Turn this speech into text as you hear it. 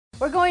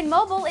We're going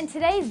mobile in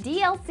today's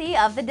DLC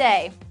of the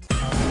day.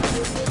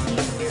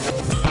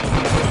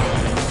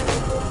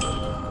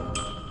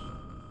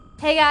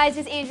 Hey guys,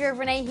 it's Andrea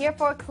Renee here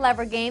for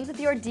Clever Games with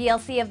your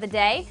DLC of the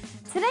day.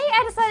 Today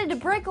I decided to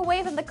break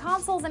away from the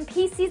consoles and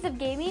PCs of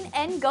gaming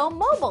and go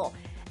mobile.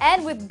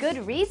 And with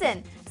good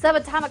reason.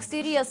 Subatomic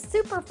Studios'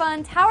 super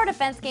fun tower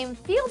defense game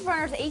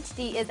Fieldrunners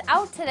HD is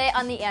out today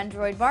on the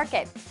Android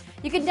market.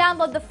 You can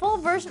download the full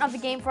version of the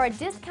game for a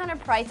discounted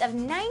price of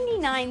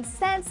 99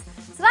 cents.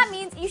 So that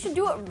means you should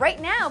do it right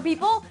now,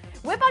 people.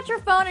 Whip out your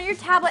phone or your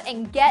tablet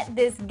and get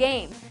this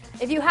game.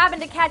 If you happen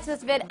to catch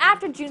this vid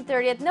after June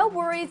 30th, no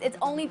worries, it's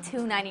only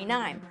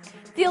 $2.99.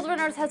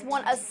 Fieldrunners has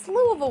won a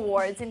slew of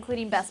awards,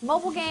 including Best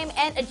Mobile Game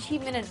and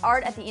Achievement in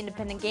Art at the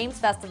Independent Games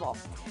Festival.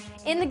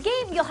 In the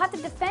game, you'll have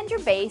to defend your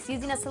base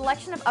using a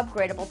selection of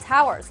upgradable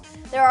towers.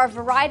 There are a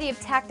variety of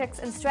tactics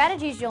and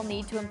strategies you'll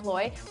need to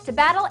employ to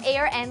battle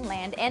air and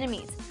land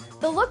enemies.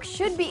 The look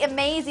should be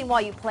amazing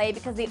while you play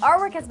because the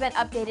artwork has been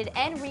updated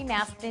and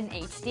remastered in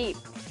HD.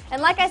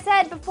 And like I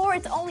said before,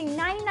 it's only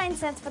 99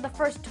 cents for the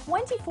first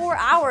 24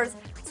 hours,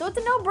 so it's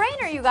a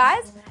no-brainer, you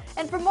guys.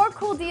 And for more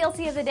cool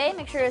DLC of the day,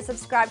 make sure to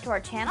subscribe to our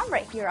channel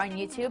right here on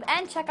YouTube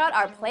and check out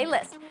our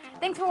playlist.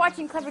 Thanks for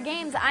watching Clever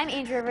Games. I'm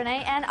Andrea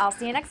Renee, and I'll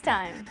see you next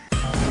time.